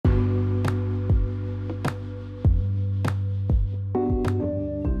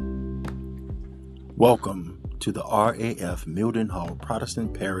Welcome to the RAF Mildenhall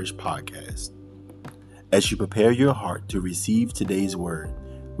Protestant Parish Podcast. As you prepare your heart to receive today's word,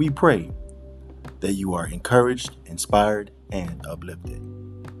 we pray that you are encouraged, inspired, and uplifted.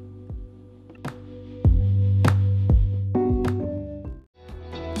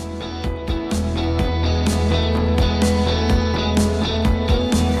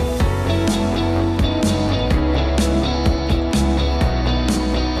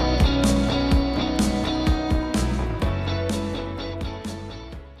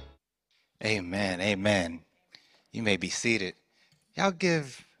 Amen. You may be seated. Y'all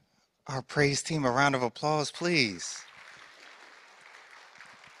give our praise team a round of applause, please.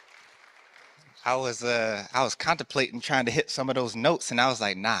 I was contemplating trying to hit some of those notes, and I was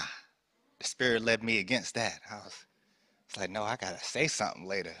like, nah. The Spirit led me against that. I was like, no, I gotta say something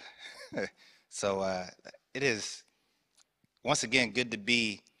later. So it is once again good to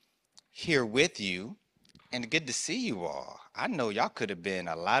be here with you, and good to see you all. I know y'all could have been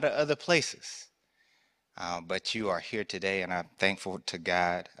a lot of other places. But you are here today, and I'm thankful to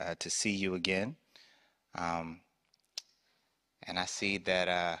God to see you again. And I see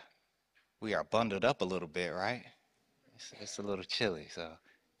that we are bundled up a little bit, right? It's a little chilly, so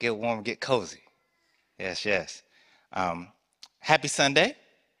get warm, get cozy. Yes. Happy Sunday.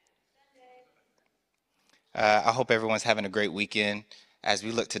 I hope everyone's having a great weekend. As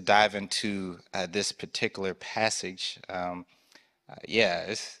we look to dive into this particular passage,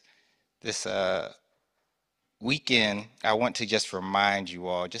 this weekend, I want to just remind you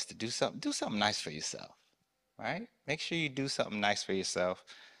all just to do something nice for yourself, right? Make sure you do something nice for yourself.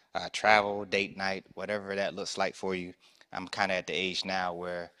 Travel, date night, whatever that looks like for you. I'm kind of at the age now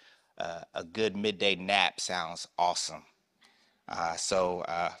where a good midday nap sounds awesome.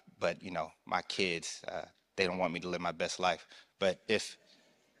 But my kids, they don't want me to live my best life. But if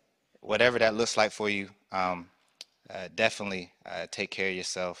whatever that looks like for you, definitely take care of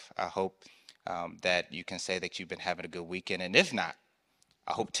yourself. I hope that you can say that you've been having a good weekend. And if not,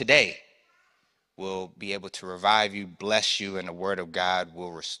 I hope today will be able to revive you, bless you, and the word of God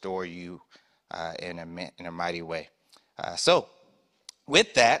will restore you in a mighty way. So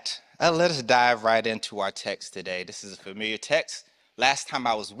with that, let us dive right into our text today. This is a familiar text. Last time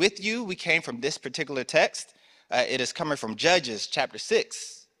I was with you, we came from this particular text. It is coming from Judges chapter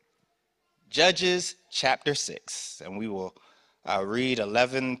 6. Judges chapter 6, and we will read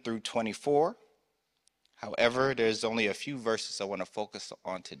 11 through 24. However, there's only a few verses I want to focus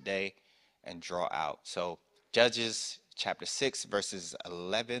on today and draw out. So Judges chapter 6, verses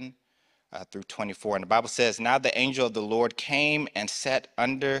 11 through 24. And the Bible says, "Now the angel of the Lord came and sat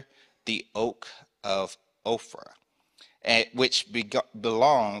under the oak of Ophrah, which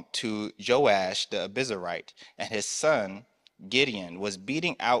belonged to Joash the Abiezrite, and his son Gideon was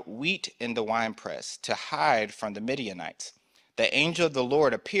beating out wheat in the winepress to hide from the Midianites. The angel of the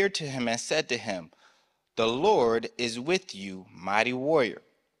Lord appeared to him and said to him, 'The Lord is with you, mighty warrior.'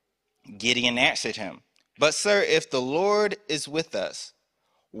 Gideon answered him, 'But sir, if the Lord is with us,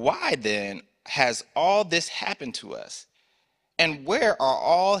 why then has all this happened to us? And where are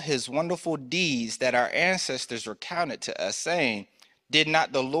all his wonderful deeds that our ancestors recounted to us, saying, Did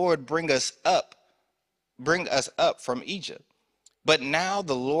not the Lord bring us up from Egypt? But now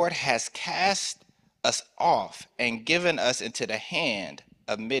the Lord has cast us off and given us into the hand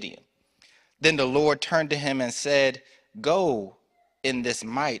of Midian.' Then the Lord turned to him and said, 'Go in this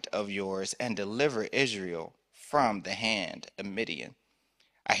might of yours and deliver Israel from the hand of Midian.'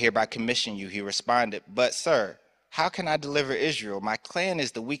 'I hereby commission you,' he responded. 'But sir, how can I deliver Israel? My clan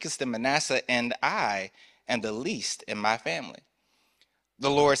is the weakest in Manasseh, and I am the least in my family.' The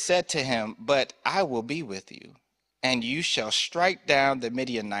Lord said to him, 'But I will be with you, and you shall strike down the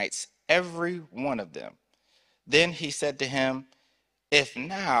Midianites, every one of them.' Then he said to him, If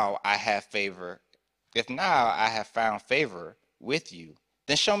now I have found favor with you,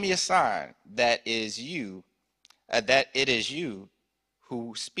 then show me a sign that it is you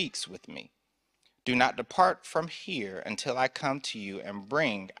who speaks with me. Do not depart from here until I come to you and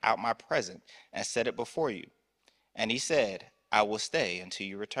bring out my present and set it before you.' And he said, 'I will stay until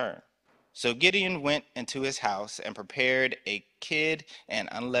you return.' So Gideon went into his house and prepared a kid and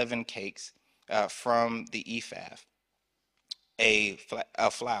unleavened cakes from the ephah, a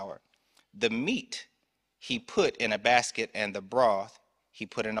flour. The meat he put in a basket, and the broth he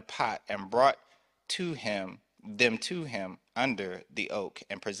put in a pot, and brought them to him under the oak,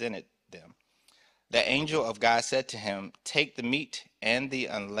 and presented them. The angel of God said to him, 'Take the meat and the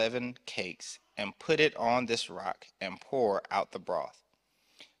unleavened cakes, and put it on this rock, and pour out the broth.'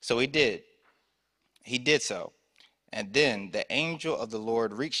 So he did so. And then the angel of the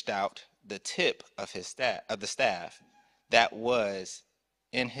Lord reached out, the tip of the staff that was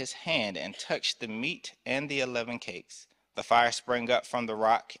in his hand and touched the meat and the 11 cakes. The fire sprang up from the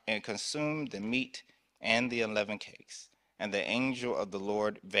rock and consumed the meat and the 11 cakes, and the angel of the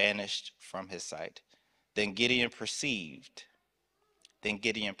Lord vanished from his sight. Then Gideon perceived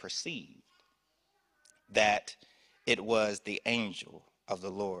that it was the angel of the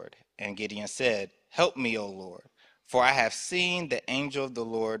Lord. And Gideon said, "Help me, O Lord, for I have seen the angel of the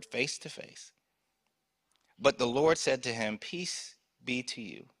Lord face to face." But the Lord said to him, "Peace be to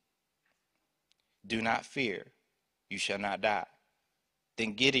you. Do not fear, you shall not die."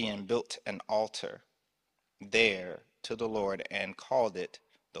 Then Gideon built an altar there to the Lord and called it,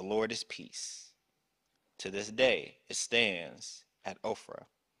 "The Lord is Peace." To this day it stands at Ophrah,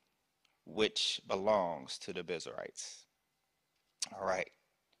 which belongs to the Bezerites. All right,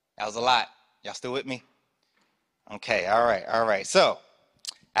 that was a lot. Y'all still with me? Okay, all right. So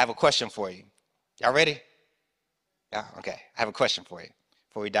I have a question for you. Y'all ready? Yeah, okay. I have a question for you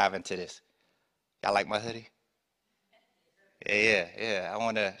before we dive into this. Y'all like my hoodie? Yeah. I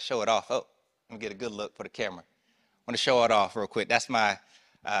want to show it off. Oh, let me get a good look for the camera. I want to show it off real quick. That's my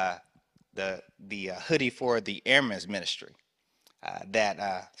the hoodie for the Airmen's Ministry.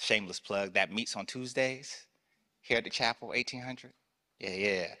 That shameless plug that meets on Tuesdays here at the chapel, 1800.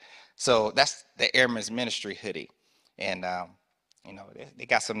 Yeah. So that's the Airmen's Ministry hoodie, and they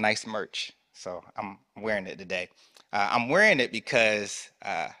got some nice merch. So I'm wearing it today. I'm wearing it because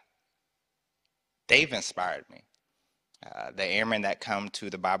they've inspired me. The airmen that come to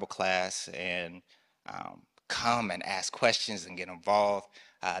the Bible class and come and ask questions and get involved,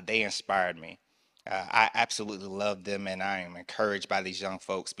 they inspired me. I absolutely love them, and I am encouraged by these young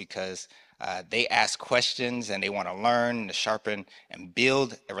folks because they ask questions and they want to learn and sharpen and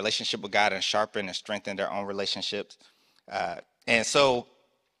build a relationship with God and sharpen and strengthen their own relationships. And so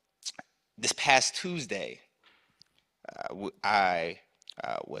this past Tuesday, I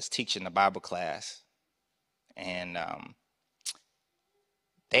was teaching the Bible class, and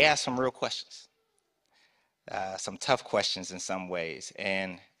they asked some real questions, some tough questions in some ways.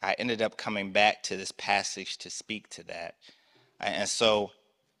 And I ended up coming back to this passage to speak to that. And so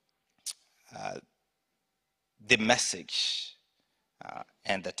the message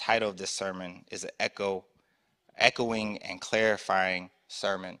and the title of this sermon is an echoing and clarifying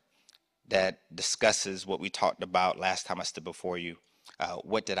sermon that discusses what we talked about last time I stood before you.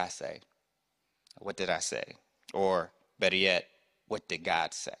 What did I say? What did I say? Or better yet, what did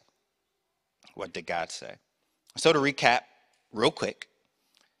God say? What did God say? So to recap real quick,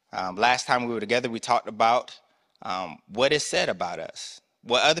 last time we were together, we talked about what is said about us,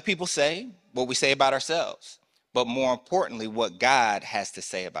 what other people say, what we say about ourselves, but more importantly, what God has to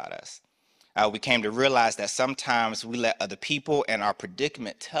say about us. We came to realize that sometimes we let other people and our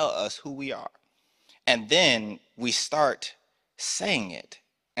predicament tell us who we are. And then we start saying it.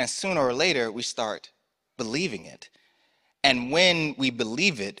 And sooner or later, we start believing it. And when we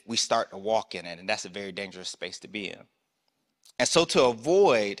believe it, we start to walk in it. And that's a very dangerous space to be in. And so to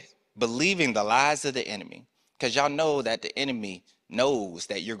avoid believing the lies of the enemy, because y'all know that the enemy knows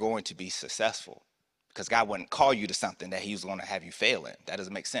that you're going to be successful, because God wouldn't call you to something that he was going to have you fail in. That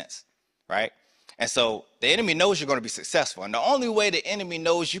doesn't make sense, right? And so the enemy knows you're going to be successful. And the only way the enemy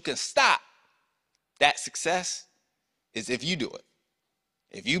knows you can stop that success is if you do it.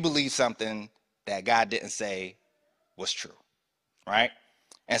 If you believe something that God didn't say was true, right?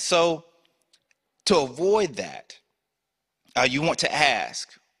 And so to avoid that, you want to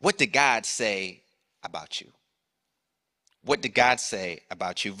ask, what did God say about you? What did God say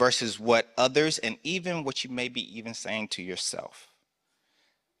about you versus what others and even what you may be even saying to yourself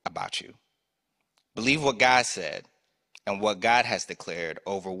about you? Believe what God said and what God has declared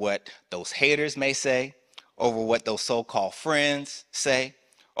over what those haters may say, over what those so-called friends say,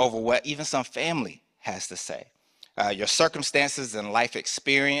 over what even some family has to say. Your circumstances and life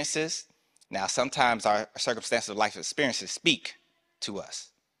experiences. Now, sometimes our circumstances of life experiences speak to us,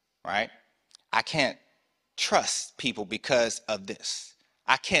 right? I can't trust people because of this.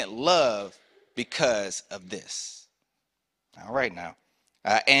 I can't love because of this. All right now.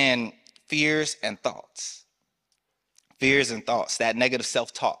 And fears and thoughts. Fears and thoughts, that negative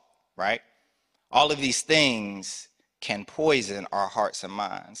self-talk, right? All of these things can poison our hearts and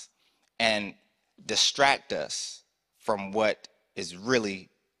minds and distract us from what is really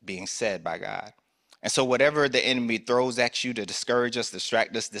being said by God. And so whatever the enemy throws at you to discourage us,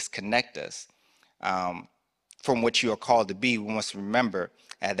 distract us, disconnect us from what you are called to be, we must remember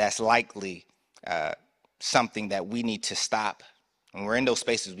that's likely something that we need to stop. When we're in those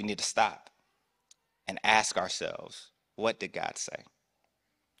spaces, we need to stop and ask ourselves, what did God say?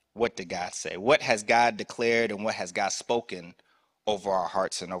 What did God say? What has God declared and what has God spoken over our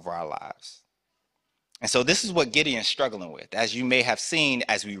hearts and over our lives? And so this is what Gideon's struggling with. As you may have seen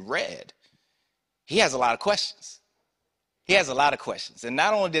as we read, he has a lot of questions. He has a lot of questions. And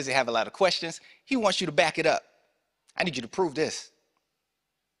not only does he have a lot of questions, he wants you to back it up. I need you to prove this.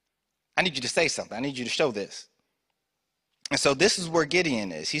 I need you to say something. I need you to show this. And so this is where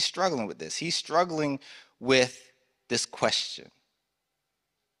Gideon is. He's struggling with this. He's struggling with this question.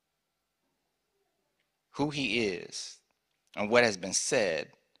 Who he is and what has been said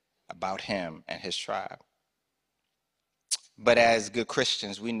about him and his tribe. But as good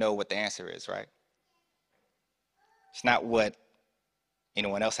Christians, we know what the answer is, right? It's not what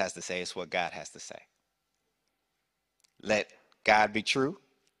anyone else has to say, it's what God has to say. Let God be true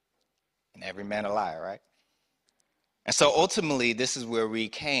and every man a liar, right? And so ultimately, this is where we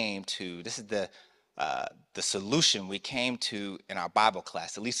came to, this is the solution we came to in our Bible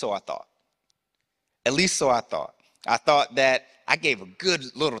class, at least so I thought. At least so I thought. I thought that I gave a good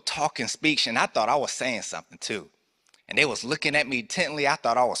little talking speech, and I thought I was saying something too. And they was looking at me intently. I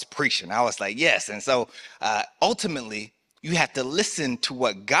thought I was preaching. I was like, yes. And so ultimately, you have to listen to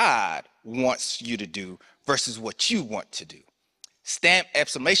what God wants you to do versus what you want to do. Stamp,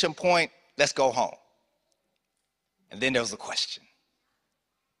 exclamation point, let's go home. And then there was a question.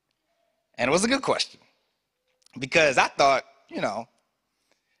 And it was a good question. Because I thought,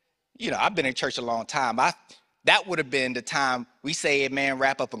 I've been in church a long time. That would have been the time we say amen,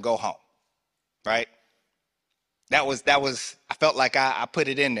 wrap up, and go home, right? That was. I felt like I put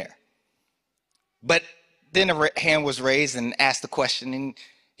it in there. But then a hand was raised and asked the question, and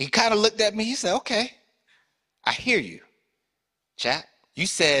he kind of looked at me. He said, okay, I hear you, chap. You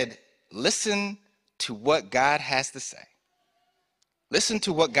said, listen to what God has to say. Listen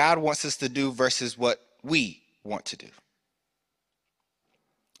to what God wants us to do versus what we want to do.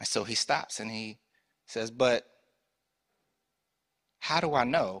 And so he stops and he says, but how do I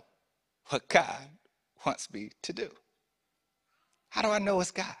know what God wants me to do? How do I know it's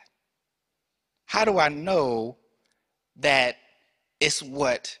God? How do I know that it's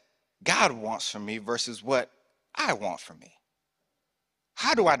what God wants from me versus what I want from me?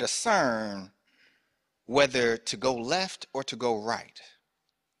 How do I discern whether to go left or to go right?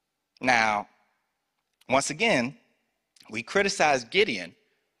 Now, once again, we criticize Gideon,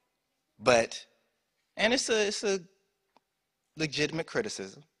 and it's a legitimate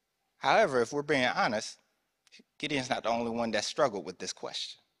criticism. However, if we're being honest, Gideon's not the only one that struggled with this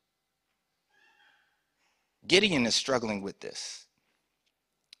question. Gideon is struggling with this.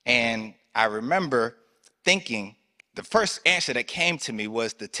 And I remember thinking, the first answer that came to me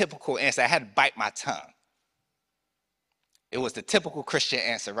was the typical answer. I had to bite my tongue. It was the typical Christian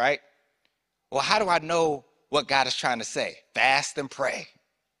answer, right? Well, how do I know what God is trying to say? Fast and pray,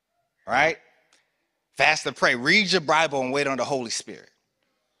 right? Fast and pray. Read your Bible and wait on the Holy Spirit.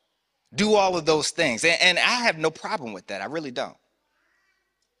 Do all of those things. And I have no problem with that. I really don't.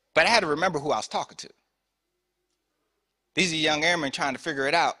 But I had to remember who I was talking to. These are young airmen trying to figure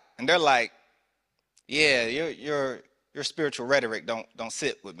it out. And they're like, yeah, your spiritual rhetoric don't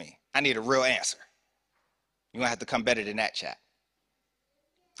sit with me. I need a real answer. You're going to have to come better than that, chap.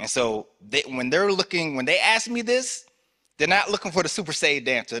 And so when they ask me this, they're not looking for the super saved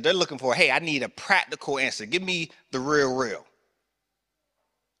answer. They're looking for, hey, I need a practical answer. Give me the real.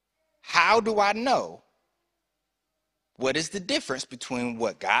 How do I know what is the difference between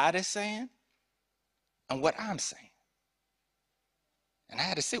what God is saying and what I'm saying? And I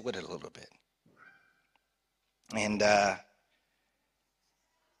had to sit with it a little bit. And I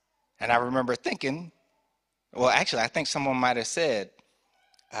remember thinking, well, actually, I think someone might have said,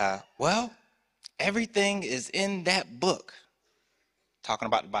 well, everything is in that book. Talking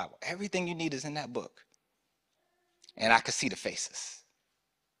about the Bible. Everything you need is in that book. And I could see the faces.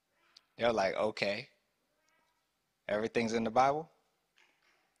 They're like, okay, everything's in the Bible?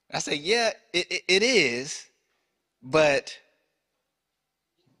 And I said, yeah, it is, but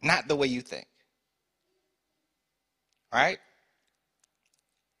not the way you think. Right?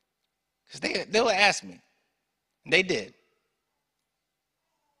 Because they'll ask me. They did.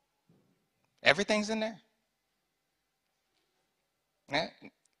 Everything's in there?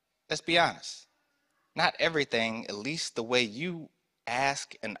 Let's be honest. Not everything, at least the way you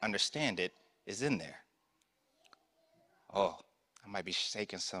ask and understand it, is in there. Oh, I might be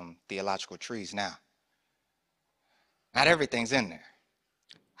shaking some theological trees now. Not everything's in there.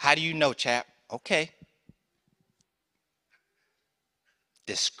 How do you know, chap? Okay.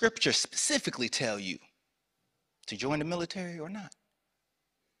 Does scripture specifically tell you to join the military or not?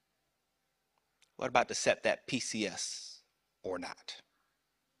 What about to set that PCS or not?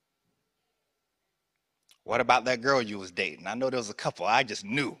 What about that girl you was dating? I know there was a couple I just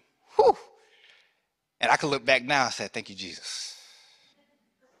knew. Whew. And I can look back now and say, thank you, Jesus.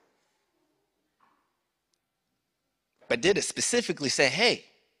 But did it specifically say, hey,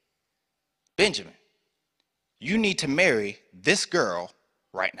 Benjamin, you need to marry this girl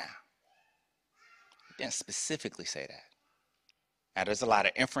right now? It didn't specifically say that. Now, there's a lot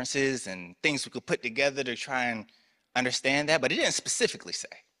of inferences and things we could put together to try and understand that, but it didn't specifically say,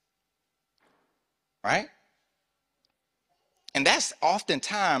 right? And that's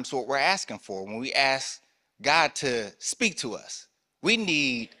oftentimes what we're asking for when we ask God to speak to us. We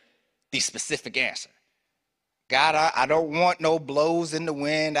need the specific answer. God, I don't want no blows in the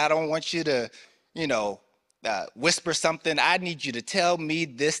wind. I don't want you to, whisper something. I need you to tell me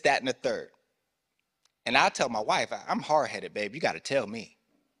this, that, and the third. And I tell my wife, I'm hard-headed, babe. You got to tell me.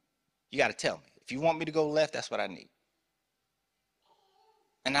 You got to tell me. If you want me to go left, that's what I need.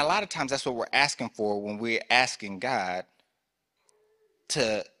 And a lot of times that's what we're asking for when we're asking God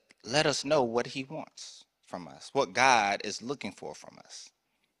to let us know what he wants from us, what God is looking for from us.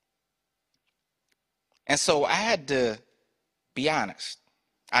 And so I had to be honest.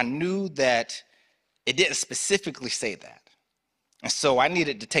 I knew that it didn't specifically say that. And so I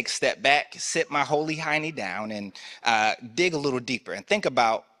needed to take a step back, sit my holy hiney down, and dig a little deeper and think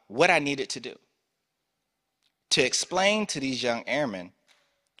about what I needed to do to explain to these young airmen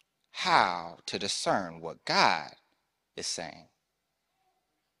how to discern what God is saying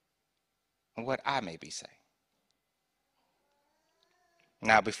and what I may be saying.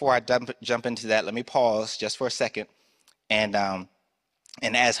 Now, before I jump into that, let me pause just for a second. And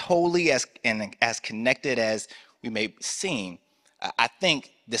as holy and as connected as we may seem, I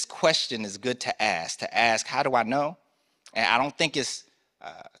think this question is good to ask, how do I know? And I don't think it's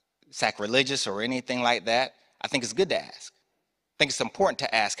sacrilegious or anything like that. I think it's good to ask. I think it's important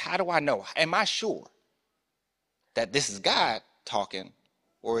to ask, how do I know? Am I sure that this is God talking,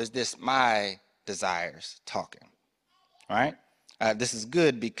 or is this my desires talking? All right? This is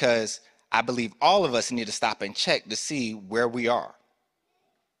good because I believe all of us need to stop and check to see where we are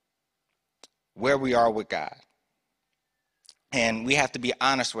with God. And we have to be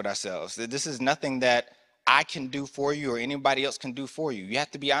honest with ourselves. This is nothing that I can do for you or anybody else can do for you. You have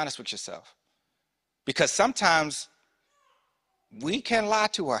to be honest with yourself. Because sometimes we can lie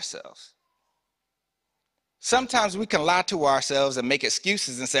to ourselves. Sometimes we can lie to ourselves and make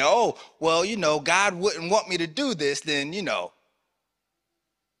excuses and say, oh, well, God wouldn't want me to do this, then,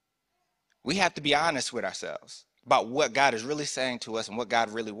 We have to be honest with ourselves about what God is really saying to us and what God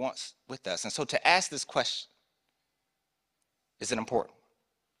really wants with us. And so to ask this question is important.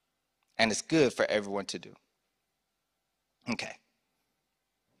 And it's good for everyone to do. Okay.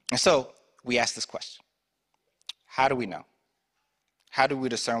 And so we ask this question. How do we know? How do we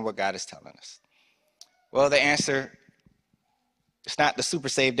discern what God is telling us? Well, the answer, it's not the super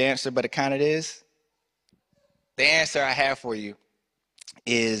saved answer, but it kind of is. The answer I have for you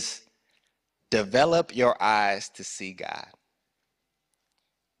is develop your eyes to see God.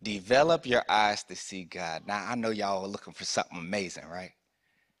 Develop your eyes to see God. Now, I know y'all are looking for something amazing, right?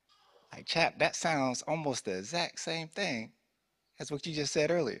 Like, chap, that sounds almost the exact same thing as what you just said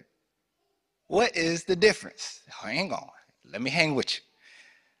earlier. What is the difference? Hang on. Let me hang with you.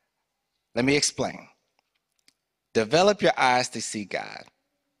 Let me explain. Develop your eyes to see God.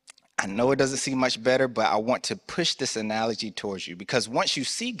 I know it doesn't seem much better, but I want to push this analogy towards you because once you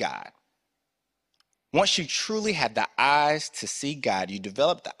see God, once you truly have the eyes to see God, you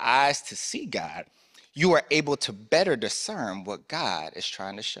develop the eyes to see God, you are able to better discern what God is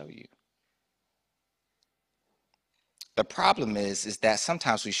trying to show you. The problem is that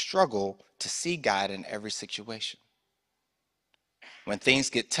sometimes we struggle to see God in every situation. When things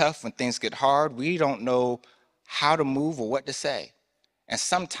get tough, when things get hard, we don't know how to move or what to say. And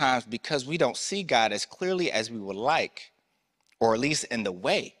sometimes because we don't see God as clearly as we would like, or at least in the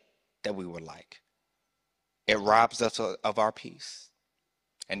way that we would like, it robs us of our peace.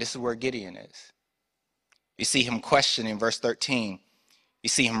 And this is where Gideon is. You see him questioning verse 13. You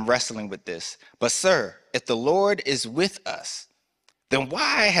see him wrestling with this. But sir, if the Lord is with us, then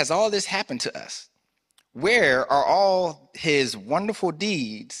why has all this happened to us? Where are all his wonderful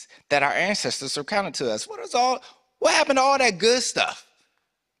deeds that our ancestors recounted to us? What happened to all that good stuff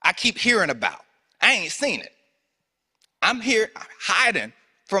I keep hearing about? I ain't seen it. I'm here hiding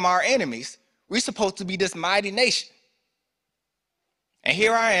from our enemies. We're supposed to be this mighty nation. And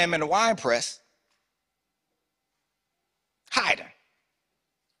here I am in the wine press, hiding.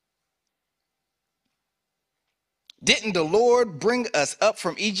 Didn't the Lord bring us up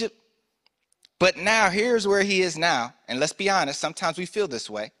from Egypt? But now here's where he is now. And let's be honest, sometimes we feel this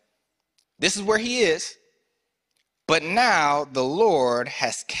way. This is where he is. But now the Lord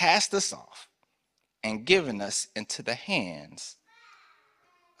has cast us off and given us into the hands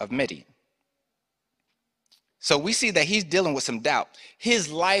of Midian. So we see that he's dealing with some doubt. His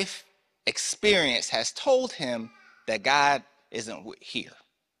life experience has told him that God isn't here.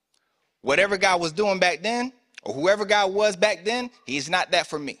 Whatever God was doing back then, or whoever God was back then, he's not that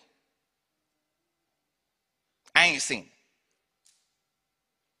for me. I ain't seen it.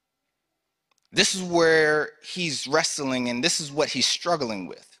 This is where he's wrestling, and this is what he's struggling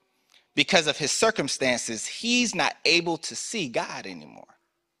with. Because of his circumstances, he's not able to see God anymore.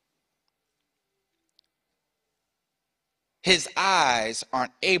 His eyes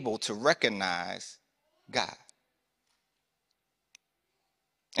aren't able to recognize God.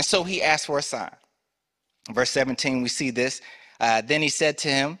 And so he asked for a sign. In verse 17, we see this. Then he said to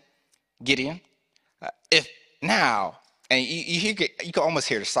him, Gideon, if now, and you can almost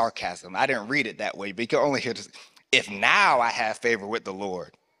hear the sarcasm. I didn't read it that way, but you can only hear this. If now I have favor with the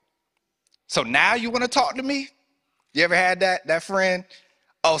Lord. So now you want to talk to me? You ever had that friend?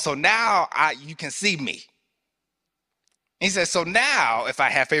 Oh, so now you can see me. He says, so now if I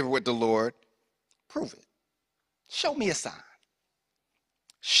have favor with the Lord, prove it. Show me a sign.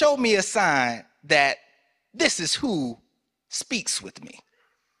 Show me a sign that this is who speaks with me,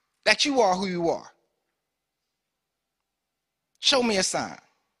 that you are who you are. Show me a sign.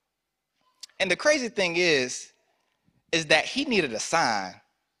 And the crazy thing is that he needed a sign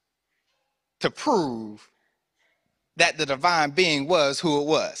to prove that the divine being was who it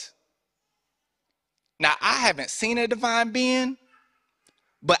was. Now, I haven't seen a divine being,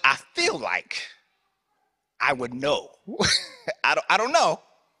 but I feel like I would know. I don't know,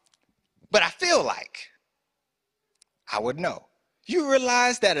 but I feel like I would know. You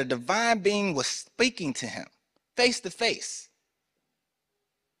realize that a divine being was speaking to him face to face.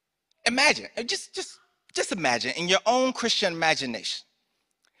 Imagine, just imagine in your own Christian imagination,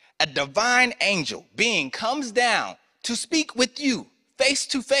 a divine angel being comes down to speak with you face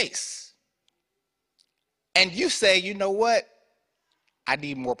to face. And you say, you know what? I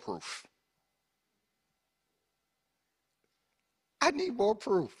need more proof. I need more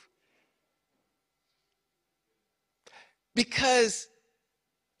proof. Because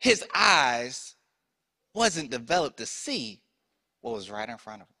his eyes wasn't developed to see what was right in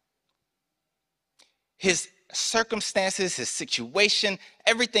front of him. His circumstances, his situation,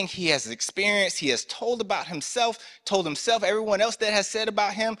 everything he has experienced, he has told about himself, everyone else that has said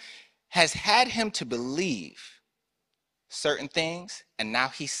about him, has had him to believe certain things, and now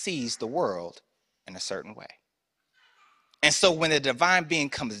he sees the world in a certain way. And so when the divine being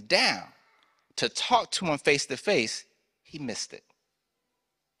comes down to talk to him face to face, he missed it.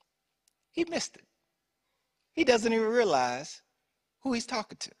 He missed it. He doesn't even realize who he's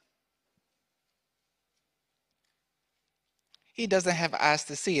talking to. He doesn't have eyes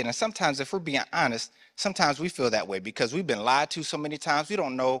to see it. And sometimes, if we're being honest, sometimes we feel that way because we've been lied to so many times, we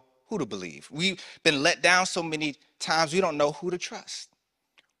don't know who to believe. We've been let down so many times, we don't know who to trust.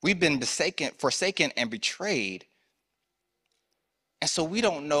 We've been forsaken and betrayed. And so we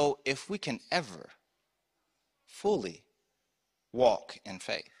don't know if we can ever fully walk in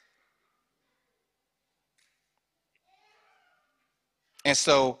faith. And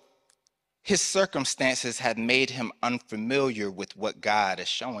so his circumstances had made him unfamiliar with what God is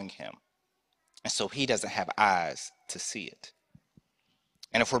showing him. And so he doesn't have eyes to see it.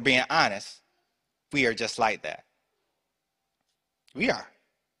 And if we're being honest, we are just like that. We are.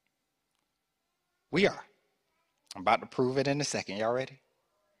 We are. I'm about to prove it in a second. Y'all ready?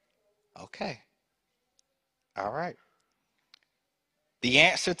 Okay. All right. The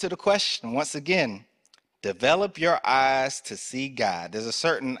answer to the question, once again, develop your eyes to see God. There's a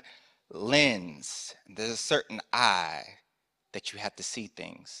certain lens, there's a certain eye that you have to see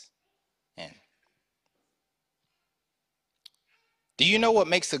things in. Do you know what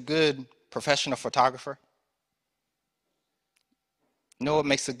makes a good professional photographer? You know what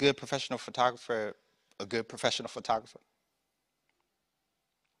makes a good professional photographer a good professional photographer?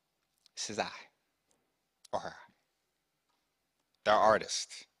 It's his eye or her eye. They're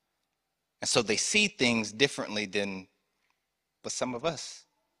artists. And so they see things differently than what some of us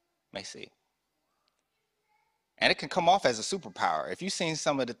may see. And it can come off as a superpower. If you've seen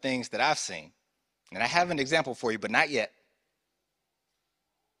some of the things that I've seen, and I have an example for you, but not yet.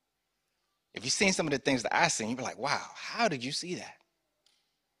 If you've seen some of the things that I've seen, you'll be like, wow, how did you see that?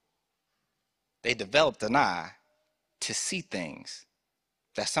 They developed an eye to see things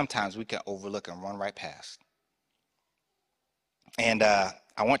that sometimes we can overlook and run right past. And I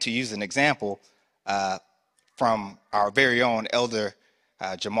want to use an example from our very own elder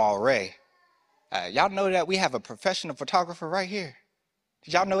Jamal Ray. Y'all know that we have a professional photographer right here?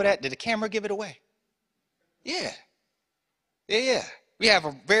 Did y'all know that? Did the camera give it away? Yeah. Yeah. We have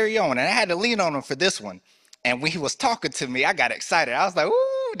a very own, and I had to lean on him for this one. And when he was talking to me, I got excited. I was like,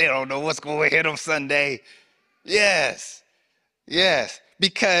 ooh, they don't know what's going to hit them Sunday. Yes. Yes.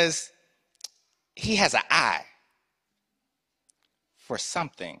 Because he has an eye for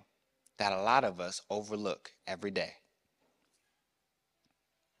something that a lot of us overlook every day.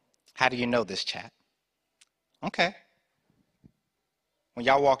 How do you know this, chat? Okay. When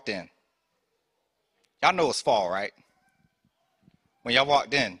y'all walked in, y'all know it's fall, right? When y'all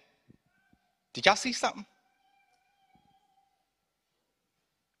walked in, did y'all see something?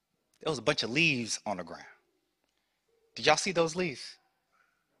 There was a bunch of leaves on the ground. Did y'all see those leaves?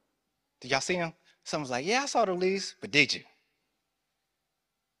 Did y'all see them? Someone's like, yeah, I saw the leaves, but did you?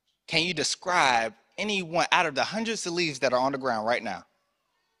 Can you describe any one out of the hundreds of leaves that are on the ground right now?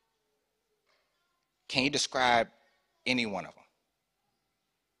 Can you describe any one of them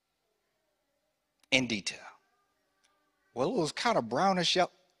in detail? Well, it was kind of brownish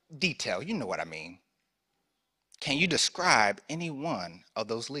detail. You know what I mean. Can you describe any one of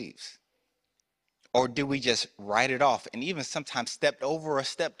those leaves? Or do we just write it off and even sometimes stepped over or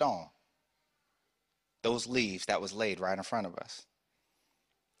stepped on those leaves that was laid right in front of us?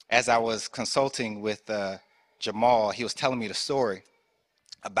 As I was consulting with Jamal, he was telling me the story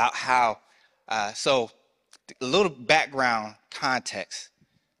about how, so a little background context.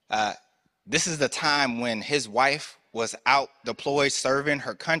 This is the time when his wife was out deployed serving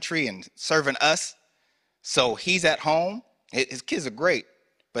her country and serving us. So he's at home. His kids are great,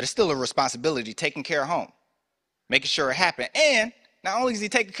 but it's still a responsibility taking care of home, making sure it happened. And not only is he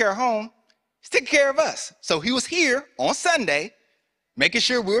taking care of home, he's taking care of us. So he was here on Sunday, making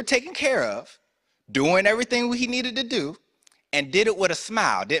sure we were taken care of, doing everything he needed to do, and did it with a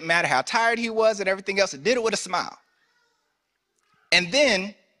smile. Didn't matter how tired he was and everything else, did it with a smile. And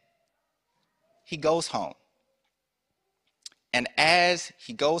then he goes home. And as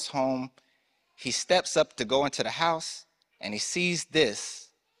he goes home, he steps up to go into the house, and he sees this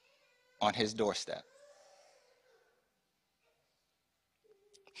on his doorstep.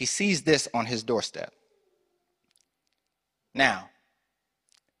 He sees this on his doorstep. Now,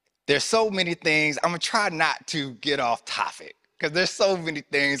 there's so many things. I'm going to try not to get off topic because there's so many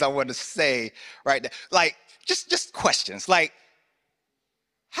things I want to say right there. Like, just questions. Like,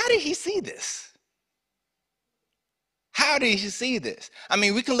 how did he see this? How did he see this? I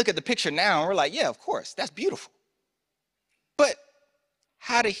mean, we can look at the picture now and we're like, yeah, of course, that's beautiful. But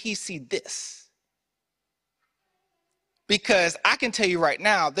how did he see this? Because I can tell you right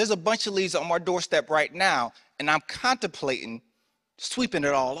now, there's a bunch of leaves on my doorstep right now, and I'm contemplating sweeping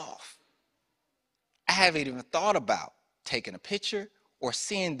it all off. I haven't even thought about taking a picture or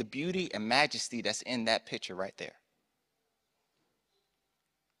seeing the beauty and majesty that's in that picture right there.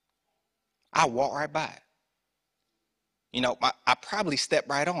 I walk right by it. You know, I probably step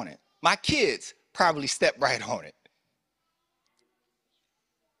right on it. My kids probably step right on it.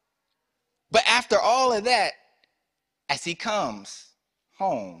 But after all of that, as he comes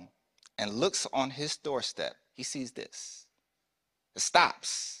home and looks on his doorstep, he sees this. It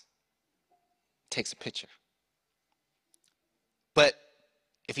stops, takes a picture. But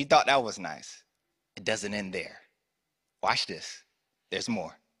if he thought that was nice, it doesn't end there. Watch this. There's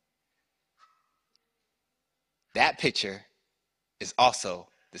more. That picture is also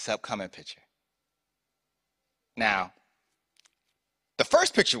this upcoming picture. Now, the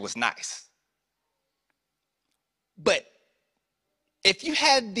first picture was nice. But if you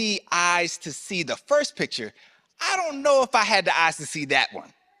had the eyes to see the first picture, I don't know if I had the eyes to see that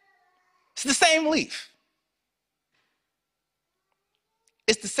one. It's the same leaf.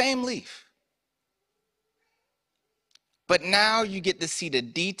 It's the same leaf. But now you get to see the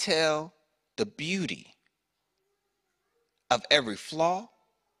detail, the beauty of every flaw,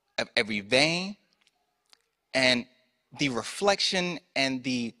 of every vein, and the reflection and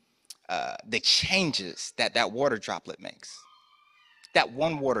the changes that water droplet makes. That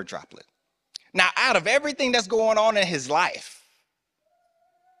one water droplet. Now, out of everything that's going on in his life,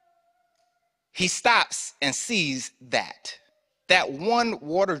 he stops and sees that one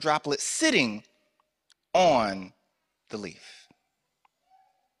water droplet sitting on the leaf.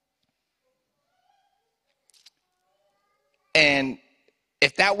 And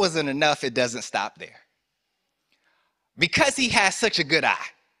if that wasn't enough, it doesn't stop there. Because he has such a good eye,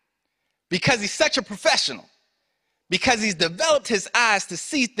 because he's such a professional, because he's developed his eyes to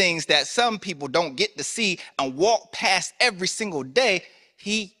see things that some people don't get to see and walk past every single day,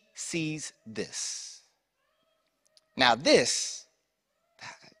 he sees this. Now this,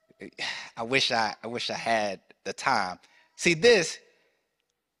 I wish I had the time. See this,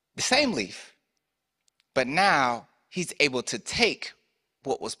 the same leaf, but now he's able to take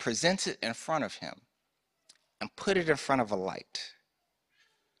what was presented in front of him and put it in front of a light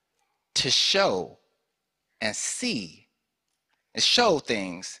to show and see and show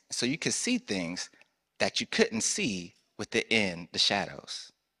things so you can see things that you couldn't see within the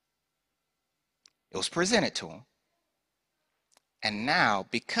shadows. It was presented to him. And now,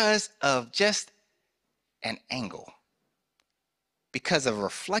 because of just an angle, because of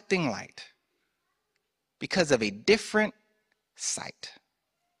reflecting light, because of a different sight,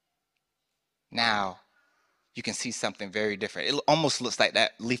 now you can see something very different. It almost looks like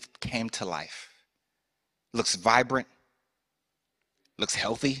that leaf came to life. It looks vibrant, looks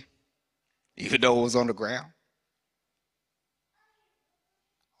healthy, even though it was on the ground.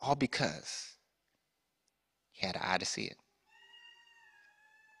 All because he had an eye to see it.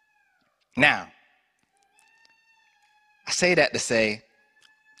 Now, I say that to say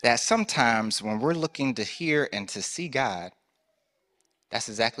that sometimes when we're looking to hear and to see God, that's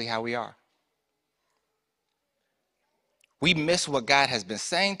exactly how we are. We miss what God has been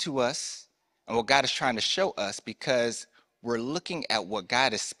saying to us and what God is trying to show us because we're looking at what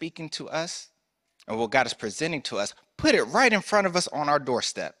God is speaking to us and what God is presenting to us, put it right in front of us on our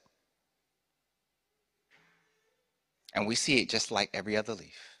doorstep. And we see it just like every other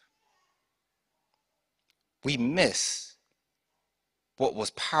leaf. We miss what was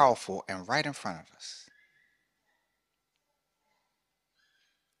powerful and right in front of us.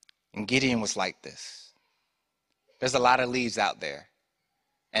 And Gideon was like this. There's a lot of leaves out there.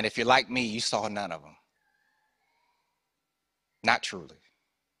 And if you're like me, you saw none of them. Not truly.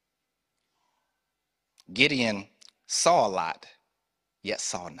 Gideon saw a lot, yet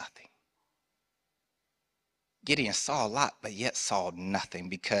saw nothing. Gideon saw a lot, but yet saw nothing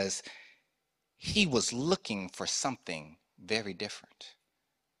because he was looking for something very different.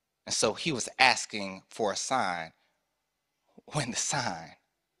 And so he was asking for a sign when the sign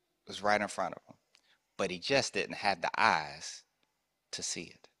was right in front of him. But he just didn't have the eyes to see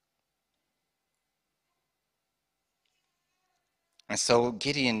it. And so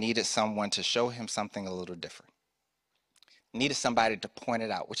Gideon needed someone to show him something a little different. Needed somebody to point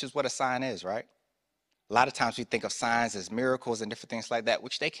it out, which is what a sign is, right? A lot of times we think of signs as miracles and different things like that,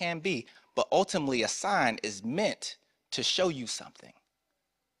 which they can be, but ultimately a sign is meant to show you something.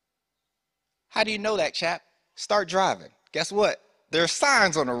 How do you know that, chap? Start driving. Guess what? There are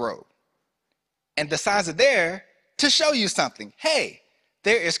signs on the road. And the signs are there to show you something. Hey,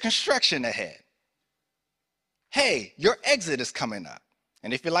 there is construction ahead. Hey, your exit is coming up.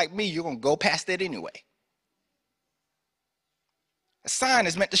 And if you're like me, you're going to go past it anyway. A sign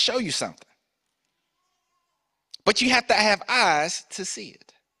is meant to show you something. But you have to have eyes to see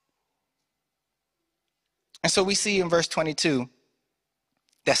it. And so we see in verse 22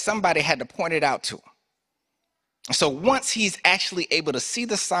 that somebody had to point it out to him. And so once he's actually able to see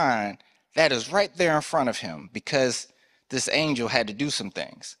the sign that is right there in front of him, because this angel had to do some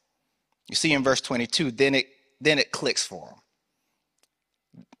things. You see in verse 22, then it clicks for him.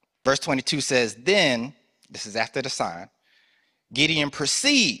 Verse 22 says, then, this is after the sign, Gideon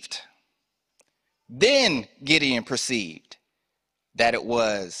perceived that it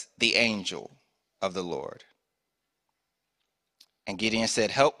was the angel of the Lord. And Gideon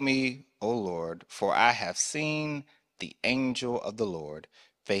said, help me, O Lord, for I have seen the angel of the Lord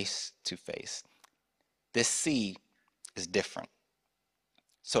face to face. This see is different.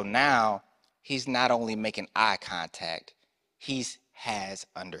 So now he's not only making eye contact, he has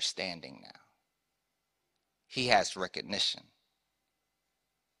understanding now. He has recognition.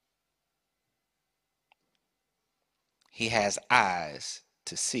 He has eyes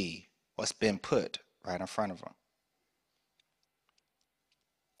to see what's been put right in front of him.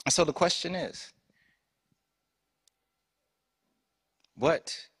 And so the question is,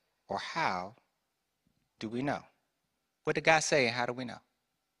 what or how do we know? What did God say and how do we know?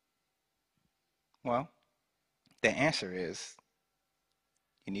 Well, the answer is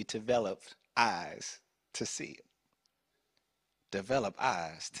you need to develop eyes to see it. Develop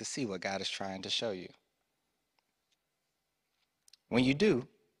eyes to see what God is trying to show you. When you do,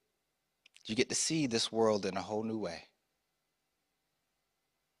 you get to see this world in a whole new way.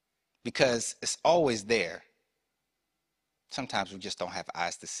 Because it's always there. Sometimes we just don't have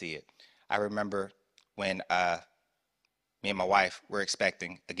eyes to see it. I remember when me and my wife were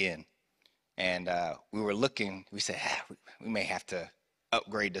expecting again. And we were looking, we said, we may have to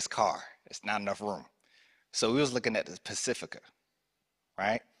upgrade this car. It's not enough room. So we was looking at the Pacifica,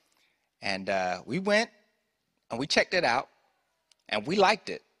 right? And we went and we checked it out and we liked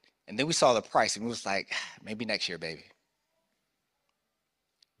it. And then we saw the price and we was like, maybe next year, baby.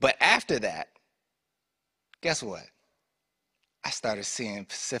 But after that, guess what? I started seeing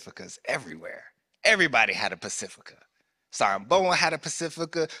Pacificas everywhere. Everybody had a Pacifica. Siren Bowen had a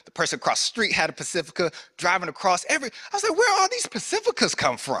Pacifica. The person across the street had a Pacifica. Driving across I was like, where all these Pacificas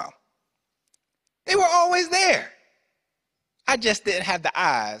come from? They were always there. I just didn't have the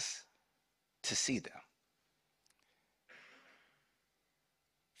eyes to see them.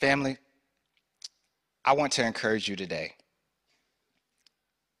 Family, I want to encourage you today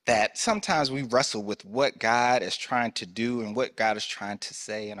that sometimes we wrestle with what God is trying to do and what God is trying to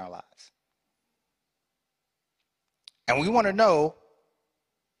say in our lives. And we want to know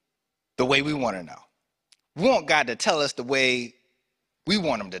the way we want to know. We want God to tell us the way we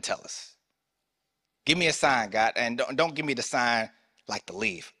want him to tell us. Give me a sign, God, and don't give me the sign like the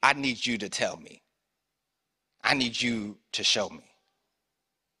leaf. I need you to tell me. I need you to show me.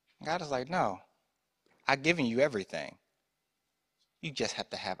 God is like, no, I've given you everything. You just have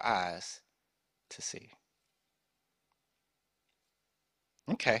to have eyes to see.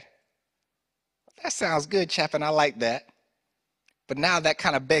 Okay. That sounds good, Chaplain. I like that. But now that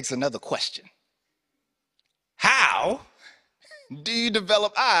kind of begs another question. How do you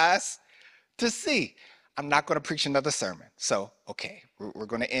develop eyes to see? I'm not going to preach another sermon. So, okay, we're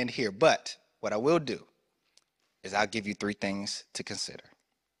going to end here. But what I will do is I'll give you 3 things to consider.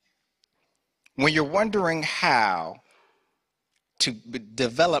 When you're wondering how to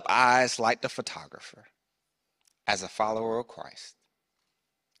develop eyes like the photographer as a follower of Christ,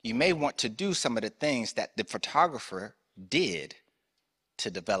 you may want to do some of the things that the photographer did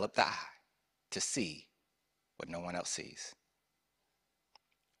to develop the eye, to see what no one else sees.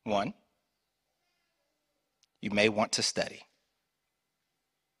 1, you may want to study.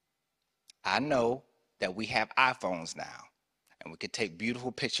 I know that we have iPhones now, and we can take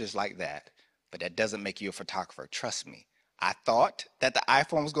beautiful pictures like that, but that doesn't make you a photographer. Trust me. I thought that the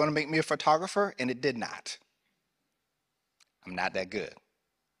iPhone was going to make me a photographer, and it did not. I'm not that good.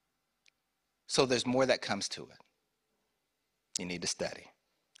 So there's more that comes to it. You need to study.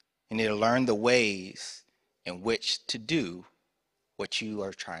 You need to learn the ways in which to do what you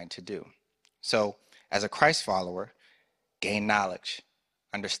are trying to do. So as a Christ follower, gain knowledge,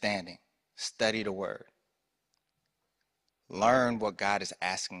 understanding, study the word. Learn what God is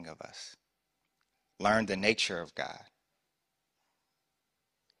asking of us. Learn the nature of God.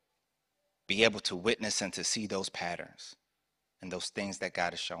 Be able to witness and to see those patterns and those things that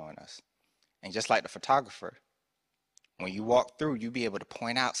God is showing us. And just like the photographer, when you walk through, you'll be able to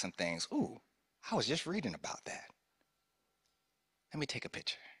point out some things. Ooh, I was just reading about that. Let me take a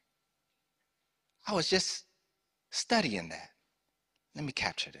picture. I was just studying that. Let me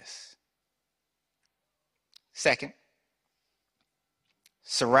capture this. Second,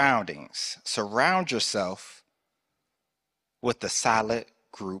 surroundings. Surround yourself with a solid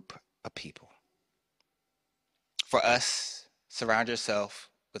group of people. For us, surround yourself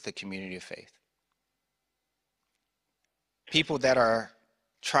with a community of faith. People that are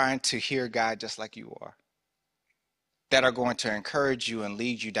trying to hear God just like you are, that are going to encourage you and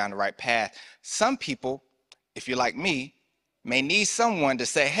lead you down the right path. Some people, if you're like me, may need someone to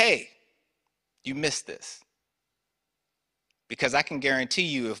say, hey, you missed this. Because I can guarantee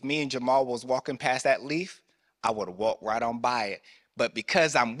you, if me and Jamal was walking past that leaf, I would have walked right on by it. But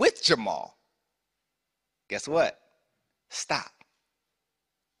because I'm with Jamal, guess what? Stop.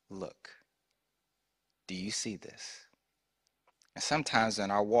 Look. Do you see this? And sometimes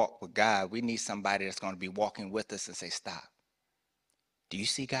in our walk with God, we need somebody that's going to be walking with us and say, stop. Do you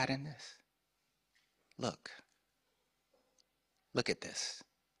see God in this? Look. Look at this.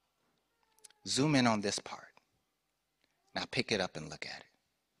 Zoom in on this part. Now pick it up and look at it.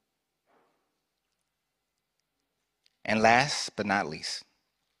 And last but not least,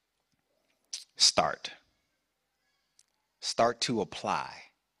 start. Start to apply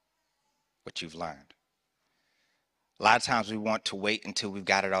what you've learned. A lot of times we want to wait until we've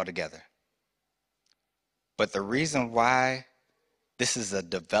got it all together. But the reason why this is a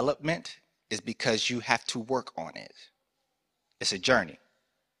development is because you have to work on it. It's a journey.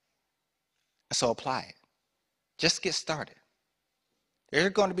 So apply it. Just get started. There are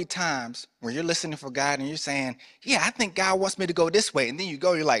going to be times when you're listening for God and you're saying, yeah, I think God wants me to go this way. And then you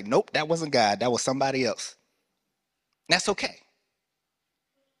go, you're like, nope, that wasn't God. That was somebody else. And that's okay.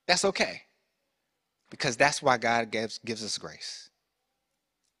 That's okay. Because that's why God gives us grace.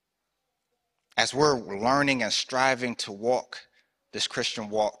 As we're learning and striving to walk this Christian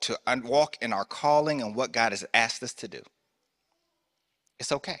walk, to walk in our calling and what God has asked us to do,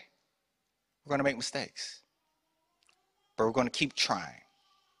 it's okay. We're going to make mistakes. But we're going to keep trying.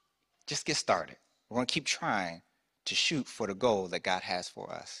 just get started. We're going to keep trying to shoot for the goal that God has for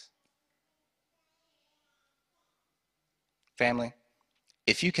us. Family,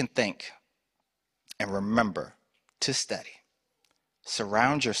 if you can think and remember to study,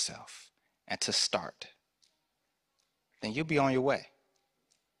 surround yourself, and to start, then you'll be on your way.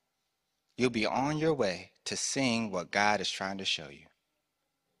 You'll be on your way to seeing what God is trying to show you.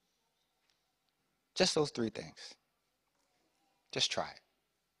 Just those 3 things. Just try it.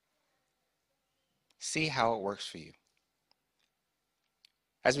 See how it works for you.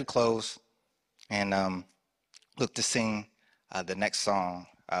 As we close and look to sing the next song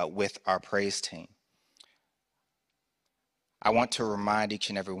with our praise team, I want to remind each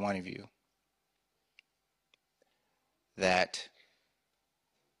and every one of you that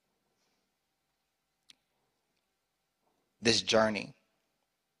this journey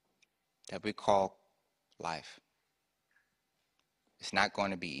that we call life is not going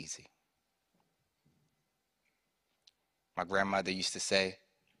to be easy. My grandmother used to say,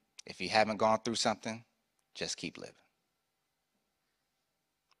 if you haven't gone through something, just keep living.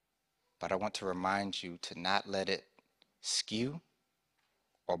 But I want to remind you to not let it skew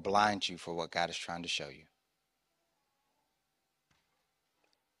or blind you for what God is trying to show you.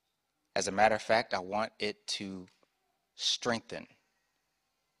 As a matter of fact, I want it to strengthen,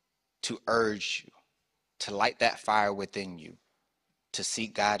 to urge you, to light that fire within you, to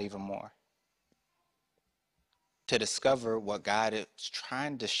seek God even more, to discover what God is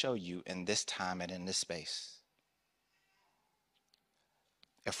trying to show you in this time and in this space.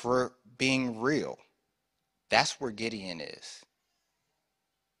 If we're being real, that's where Gideon is.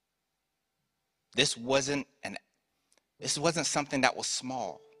 This wasn't something that was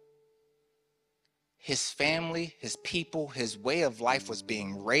small. His family, his people, his way of life was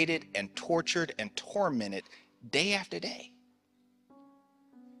being raided and tortured and tormented day after day.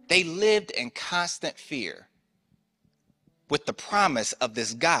 They lived in constant fear with the promise of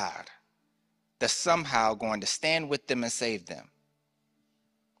this God that's somehow going to stand with them and save them.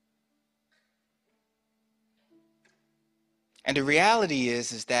 And the reality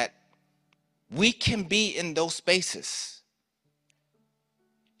is that we can be in those spaces.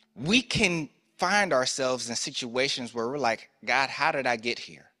 We can find ourselves in situations where we're like, God, how did I get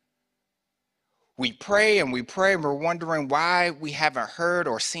here? We pray and we pray and we're wondering why we haven't heard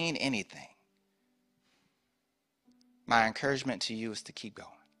or seen anything. My encouragement to you is to keep going.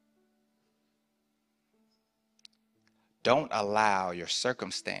 Don't allow your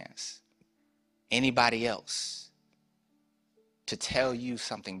circumstance, anybody else, to tell you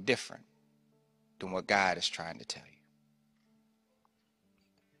something different than what God is trying to tell you.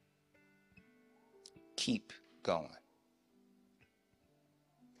 Keep going.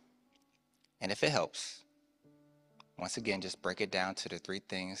 And if it helps, once again, just break it down to the 3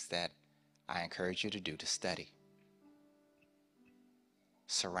 things that I encourage you to do: to study,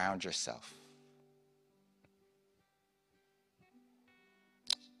 surround yourself,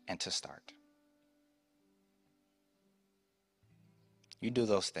 and to start. You do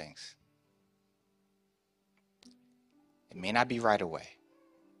those things. It may not be right away,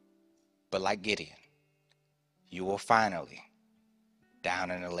 but like Gideon, you will finally,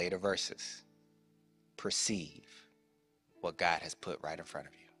 down in the later verses, perceive what God has put right in front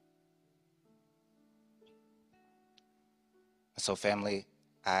of you. So family,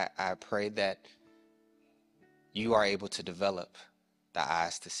 I pray that you are able to develop the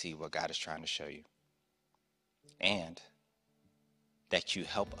eyes to see what God is trying to show you, and that you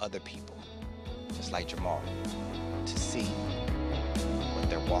help other people, just like Jamal, to see what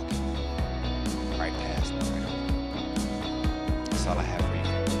they're walking right past them right over. That's all I have for you.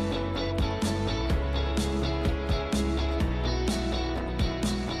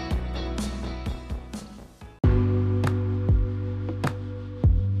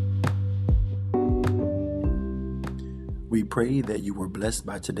 We pray that you were blessed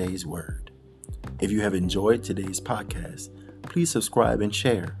by today's word. If you have enjoyed today's podcast, please subscribe and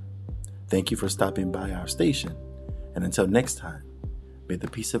share. Thank you for stopping by our station. And until next time, may the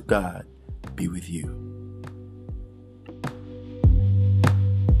peace of God be with you.